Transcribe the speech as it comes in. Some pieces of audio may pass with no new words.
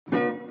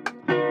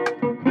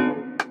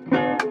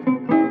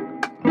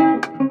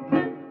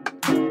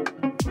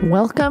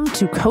Welcome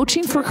to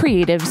Coaching for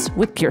Creatives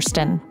with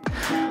Kirsten.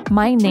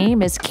 My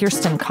name is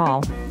Kirsti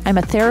Call. I'm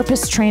a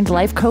therapist-trained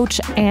life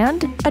coach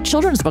and a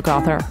children's book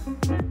author.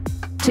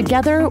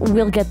 Together,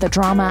 we'll get the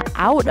drama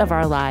out of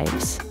our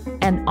lives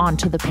and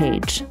onto the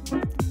page.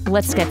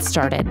 Let's get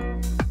started.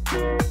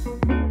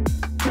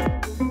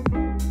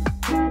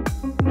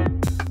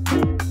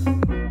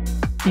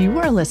 You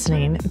are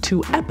listening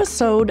to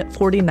episode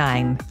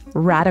 49,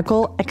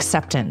 Radical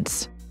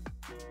Acceptance.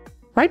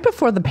 Right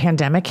before the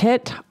pandemic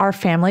hit, our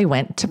family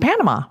went to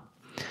Panama.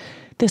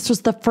 This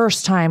was the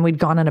first time we'd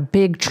gone on a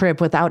big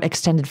trip without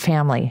extended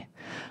family.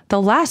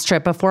 The last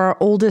trip before our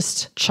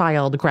oldest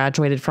child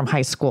graduated from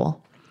high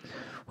school.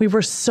 We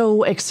were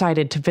so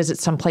excited to visit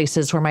some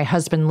places where my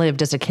husband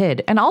lived as a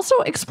kid and also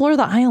explore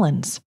the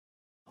islands.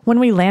 When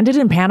we landed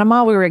in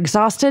Panama, we were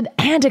exhausted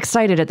and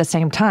excited at the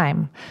same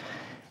time.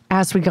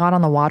 As we got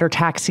on the water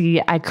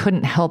taxi, I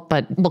couldn't help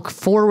but look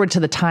forward to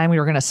the time we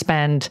were going to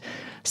spend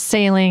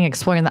sailing,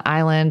 exploring the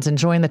islands,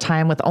 enjoying the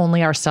time with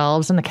only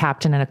ourselves and the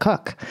captain and a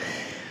cook.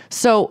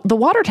 So the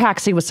water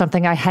taxi was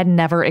something I had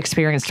never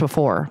experienced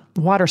before.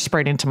 Water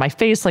sprayed into my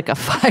face like a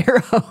fire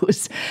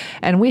hose,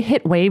 and we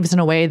hit waves in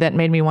a way that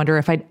made me wonder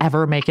if I'd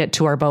ever make it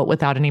to our boat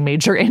without any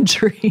major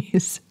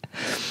injuries.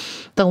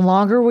 The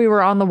longer we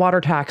were on the water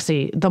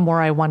taxi, the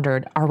more I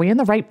wondered, are we in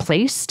the right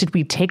place? Did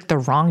we take the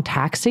wrong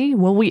taxi?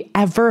 Will we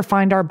ever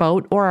find our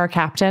boat or our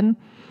captain?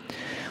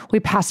 We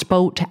passed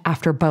boat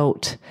after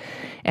boat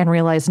and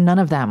realized none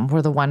of them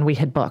were the one we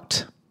had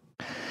booked.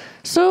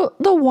 So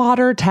the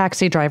water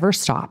taxi driver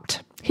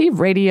stopped. He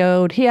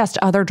radioed. He asked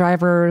other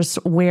drivers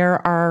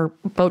where our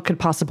boat could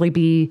possibly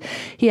be.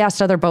 He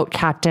asked other boat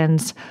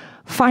captains.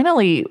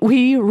 Finally,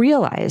 we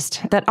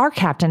realized that our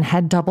captain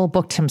had double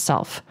booked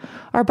himself.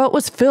 Our boat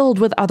was filled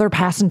with other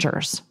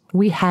passengers.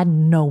 We had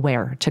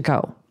nowhere to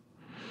go.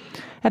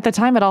 At the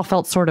time, it all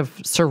felt sort of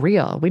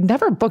surreal. We'd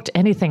never booked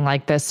anything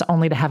like this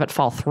only to have it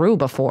fall through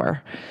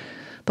before.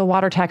 The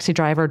water taxi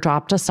driver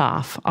dropped us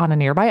off on a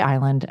nearby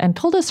island and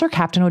told us our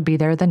captain would be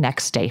there the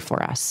next day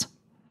for us.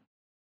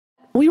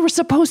 We were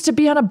supposed to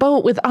be on a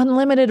boat with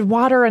unlimited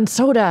water and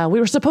soda.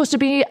 We were supposed to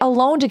be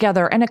alone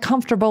together in a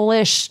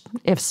comfortable-ish,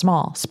 if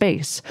small,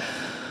 space.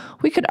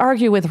 We could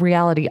argue with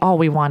reality all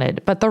we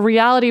wanted, but the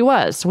reality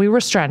was we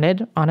were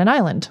stranded on an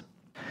island.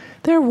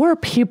 There were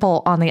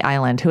people on the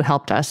island who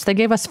helped us. They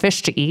gave us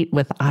fish to eat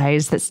with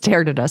eyes that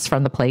stared at us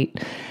from the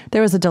plate.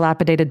 There was a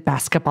dilapidated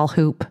basketball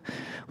hoop.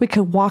 We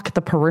could walk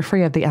the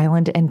periphery of the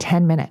island in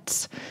 10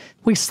 minutes.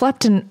 We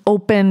slept in an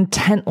open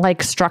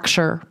tent-like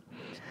structure.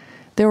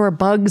 There were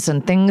bugs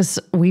and things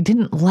we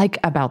didn't like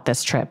about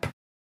this trip.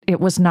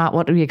 It was not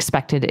what we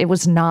expected. It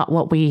was not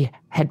what we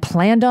had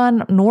planned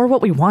on, nor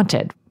what we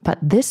wanted. But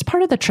this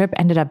part of the trip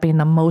ended up being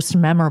the most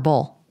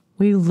memorable.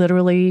 We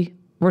literally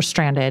were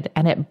stranded,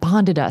 and it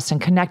bonded us and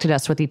connected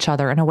us with each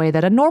other in a way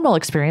that a normal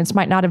experience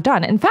might not have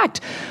done. In fact,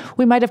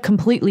 we might have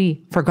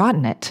completely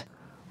forgotten it.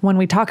 When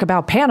we talk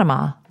about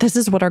Panama, this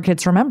is what our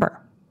kids remember.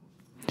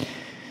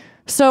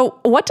 So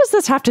what does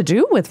this have to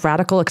do with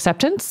radical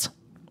acceptance?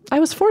 I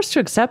was forced to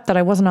accept that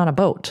I wasn't on a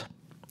boat.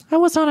 I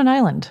was on an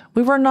island.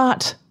 We were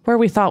not where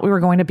we thought we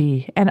were going to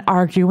be, and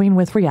arguing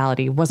with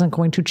reality wasn't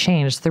going to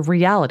change the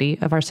reality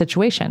of our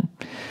situation.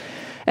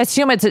 As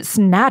humans, it's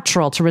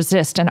natural to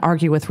resist and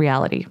argue with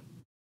reality.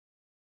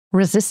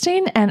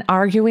 Resisting and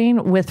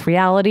arguing with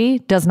reality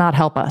does not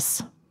help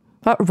us.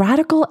 But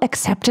radical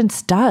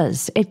acceptance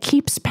does. It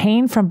keeps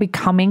pain from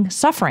becoming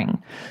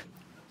suffering.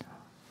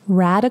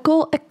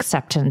 Radical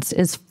acceptance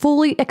is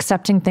fully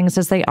accepting things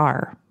as they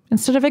are,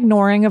 instead of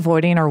ignoring,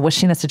 avoiding, or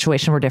wishing the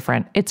situation were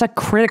different. It's a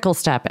critical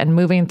step in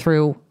moving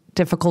through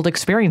difficult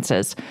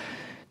experiences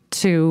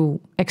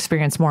to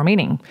experience more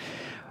meaning.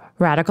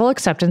 Radical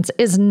acceptance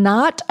is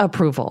not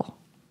approval,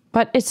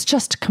 but it's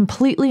just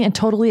completely and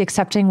totally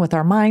accepting with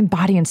our mind,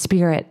 body, and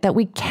spirit that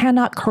we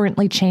cannot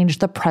currently change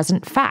the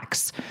present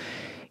facts,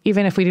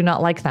 even if we do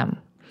not like them.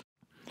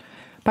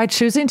 By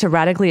choosing to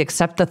radically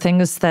accept the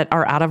things that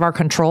are out of our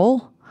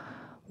control,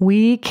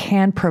 we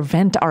can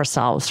prevent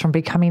ourselves from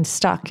becoming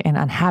stuck in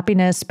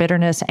unhappiness,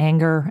 bitterness,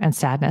 anger, and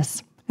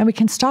sadness, and we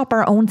can stop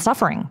our own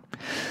suffering.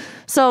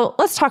 So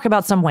let's talk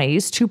about some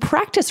ways to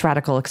practice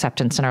radical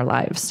acceptance in our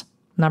lives.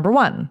 Number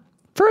 1,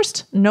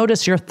 first,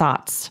 notice your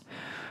thoughts.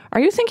 Are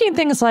you thinking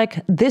things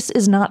like, this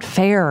is not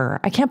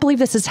fair? I can't believe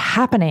this is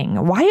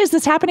happening. Why is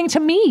this happening to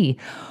me?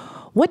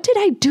 What did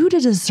I do to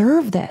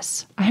deserve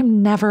this?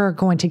 I'm never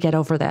going to get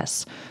over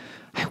this.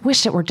 I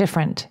wish it were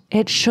different.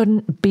 It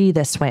shouldn't be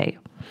this way.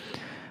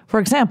 For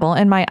example,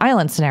 in my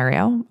island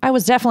scenario, I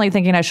was definitely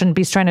thinking I shouldn't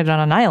be stranded on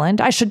an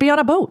island. I should be on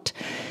a boat.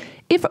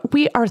 If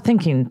we are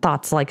thinking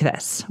thoughts like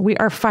this, we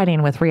are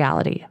fighting with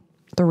reality.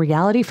 The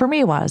reality for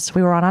me was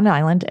we were on an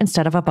island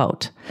instead of a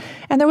boat,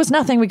 and there was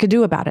nothing we could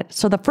do about it.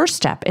 So the first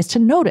step is to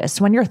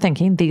notice when you're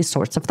thinking these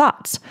sorts of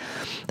thoughts.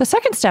 The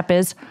second step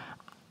is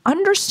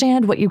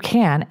understand what you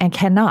can and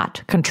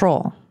cannot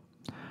control.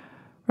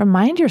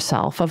 Remind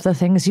yourself of the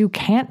things you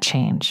can't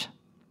change.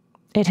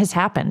 It has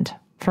happened.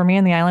 For me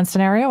in the island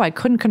scenario, I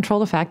couldn't control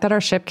the fact that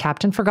our ship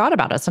captain forgot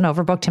about us and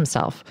overbooked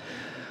himself.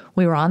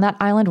 We were on that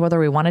island whether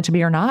we wanted to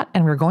be or not,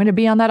 and we were going to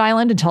be on that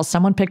island until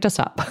someone picked us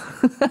up.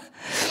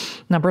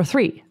 Number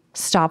 3,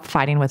 stop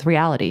fighting with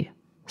reality.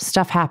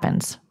 Stuff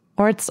happens,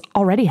 or it's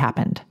already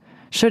happened.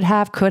 Should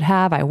have, could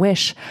have, I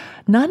wish.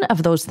 None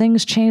of those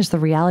things change the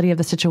reality of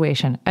the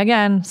situation.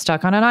 Again,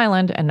 stuck on an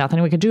island and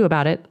nothing we could do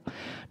about it.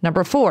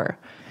 Number 4,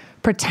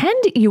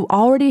 pretend you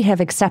already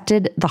have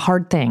accepted the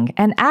hard thing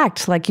and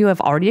act like you have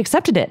already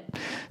accepted it.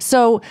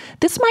 So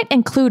this might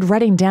include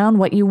writing down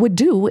what you would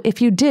do if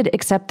you did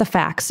accept the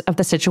facts of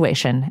the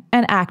situation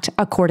and act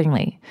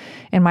accordingly.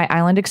 In my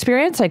island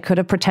experience, I could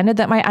have pretended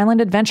that my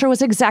island adventure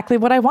was exactly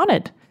what I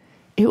wanted.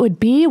 It would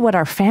be what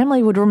our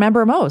family would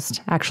remember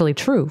most. Actually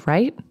true,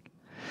 right?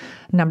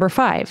 Number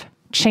 5,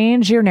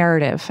 change your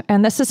narrative.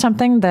 And this is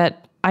something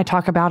that I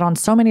talk about on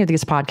so many of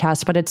these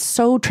podcasts, but it's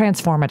so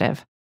transformative.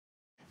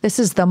 This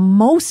is the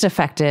most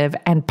effective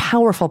and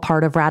powerful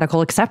part of radical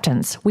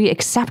acceptance. We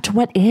accept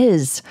what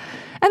is,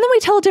 and then we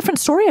tell a different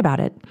story about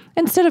it.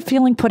 Instead of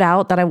feeling put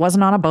out that I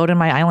wasn't on a boat in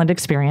my island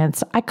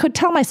experience, I could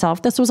tell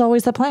myself this was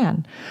always the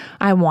plan.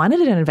 I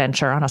wanted an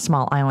adventure on a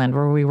small island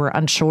where we were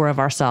unsure of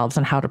ourselves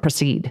and how to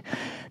proceed.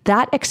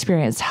 That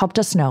experience helped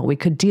us know we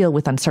could deal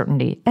with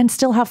uncertainty and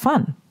still have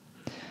fun.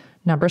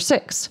 Number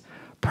 6,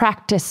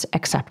 practice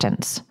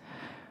acceptance.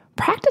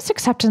 Practice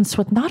acceptance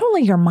with not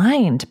only your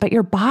mind, but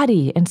your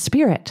body and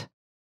spirit.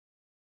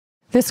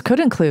 This could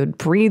include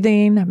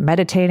breathing,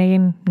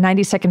 meditating,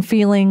 90-second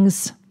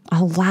feelings,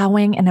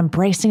 allowing and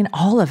embracing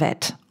all of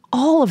it,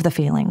 all of the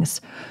feelings.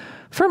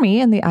 For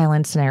me, in the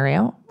island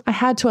scenario, I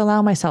had to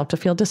allow myself to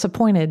feel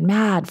disappointed,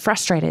 mad,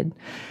 frustrated.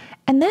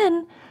 And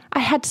then I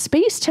had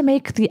space to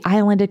make the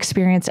island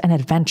experience an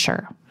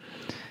adventure.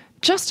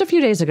 Just a few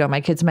days ago, my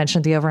kids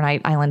mentioned the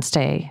overnight island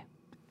stay,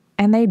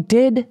 and they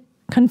did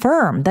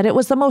confirm that it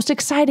was the most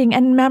exciting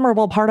and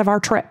memorable part of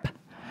our trip.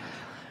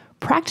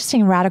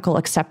 Practicing radical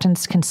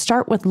acceptance can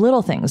start with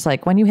little things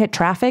like when you hit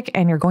traffic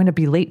and you're going to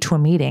be late to a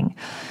meeting.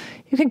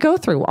 You can go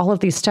through all of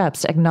these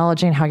steps,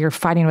 acknowledging how you're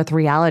fighting with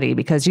reality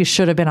because you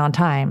should have been on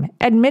time,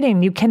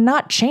 admitting you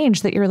cannot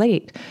change that you're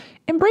late,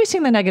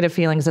 embracing the negative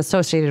feelings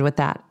associated with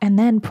that, and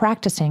then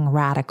practicing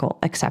radical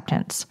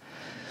acceptance.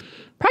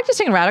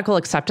 Practicing radical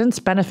acceptance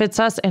benefits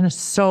us in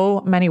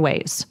so many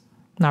ways.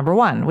 Number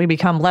 1, we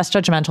become less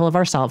judgmental of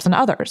ourselves and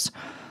others.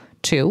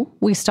 2,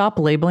 we stop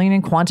labeling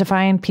and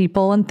quantifying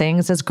people and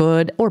things as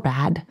good or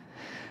bad.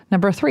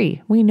 Number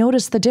 3, we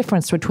notice the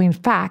difference between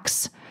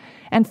facts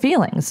and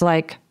feelings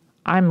like,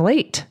 I'm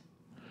late.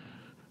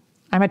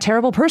 I'm a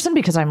terrible person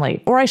because I'm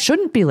late, or I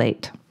shouldn't be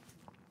late.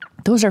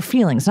 Those are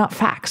feelings, not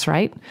facts,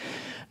 right?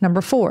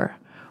 Number 4,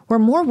 we're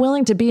more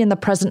willing to be in the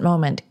present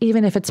moment,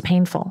 even if it's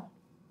painful.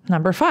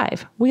 Number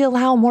 5, we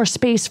allow more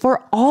space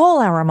for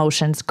all our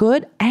emotions,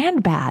 good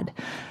and bad,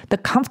 the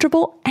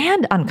comfortable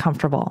and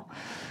uncomfortable.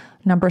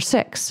 Number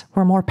 6,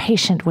 we're more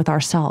patient with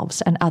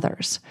ourselves and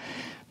others.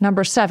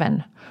 Number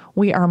 7,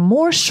 we are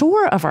more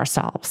sure of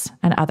ourselves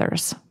and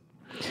others.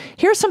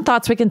 Here are some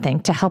thoughts we can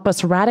think to help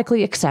us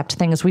radically accept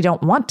things we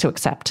don't want to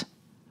accept.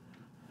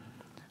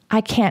 I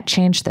can't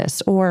change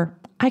this, or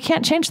I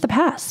can't change the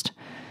past.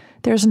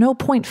 There's no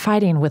point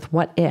fighting with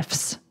what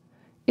ifs.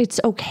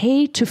 It's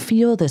okay to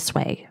feel this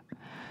way.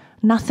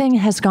 Nothing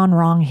has gone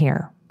wrong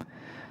here.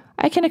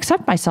 I can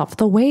accept myself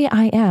the way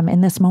I am in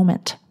this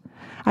moment.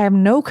 I have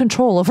no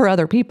control over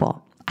other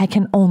people. I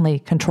can only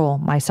control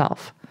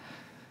myself.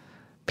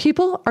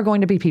 People are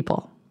going to be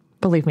people.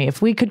 Believe me,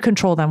 if we could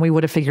control them, we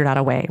would have figured out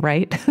a way,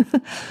 right?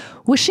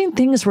 Wishing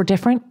things were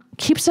different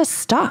keeps us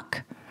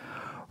stuck.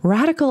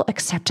 Radical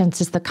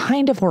acceptance is the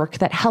kind of work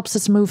that helps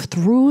us move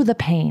through the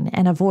pain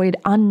and avoid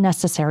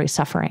unnecessary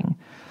suffering.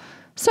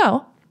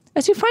 So,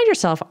 as you find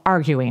yourself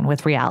arguing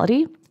with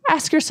reality,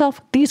 ask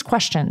yourself these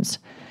questions.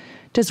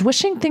 Does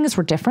wishing things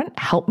were different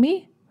help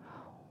me?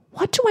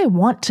 What do I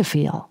want to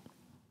feel?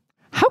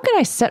 How can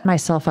I set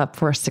myself up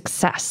for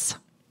success?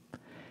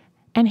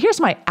 And here's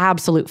my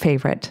absolute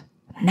favorite.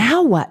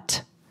 Now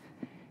what?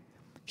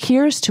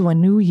 Here's to a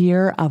new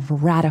year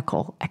of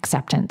radical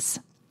acceptance.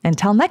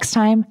 Until next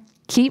time,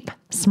 keep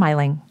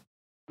smiling.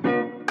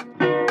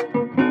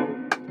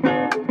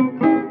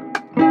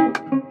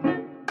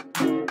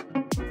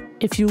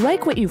 If you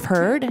like what you've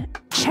heard,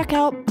 check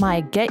out my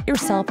Get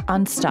Yourself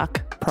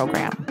Unstuck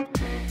program.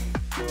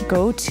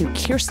 Go to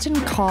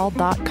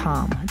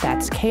KirstenCall.com.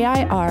 That's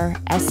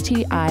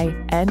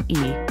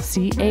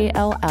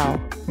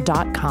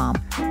KirstineCall.com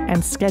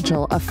and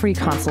schedule a free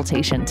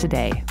consultation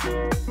today.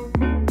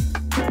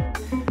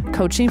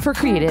 Coaching for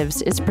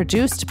Creatives is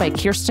produced by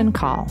Kirsti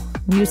Call.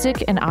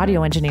 Music and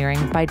audio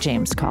engineering by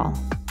James Call.